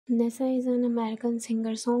Nessa is an American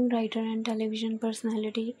singer, songwriter, and television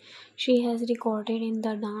personality. She has recorded in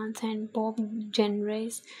the dance and pop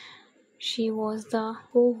genres. She was the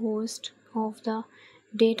co host of the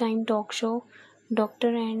daytime talk show Doctor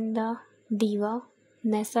and the Diva.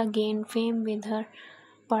 Nessa gained fame with her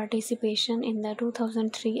participation in the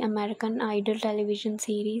 2003 American Idol television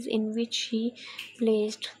series, in which she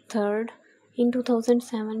placed third. In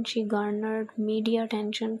 2007, she garnered media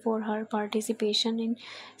attention for her participation in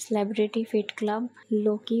Celebrity Fit Club.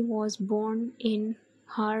 Loki was born in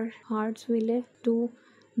Hartsville to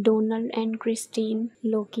Donald and Christine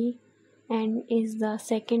Loki and is the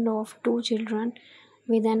second of two children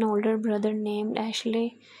with an older brother named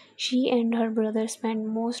Ashley. She and her brother spent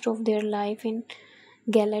most of their life in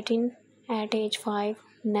Gallatin. At age 5,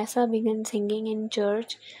 Nessa began singing in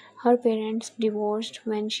church. Her parents divorced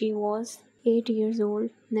when she was 8 years old.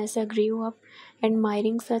 Nessa grew up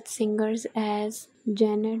admiring such singers as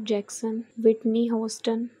Janet Jackson, Whitney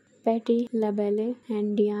Houston, Patti LaBelle,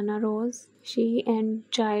 and Diana Ross. She and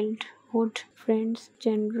childhood friends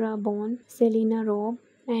Chandra Bone, Selena Robb,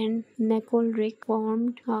 and Nicole Rick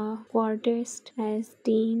formed a quartet as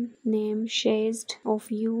teen named Shades of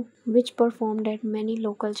You, which performed at many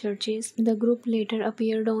local churches. The group later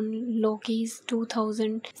appeared on Loki's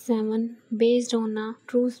 2007 based on a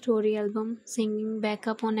true story album, singing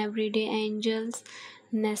backup on Everyday Angels.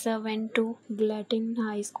 Nessa went to Gallatin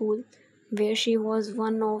High School, where she was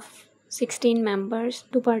one of 16 members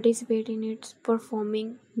to participate in its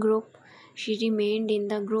performing group. She remained in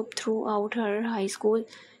the group throughout her high school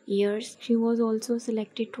years. She was also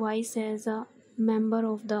selected twice as a member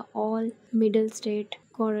of the All Middle State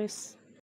Chorus.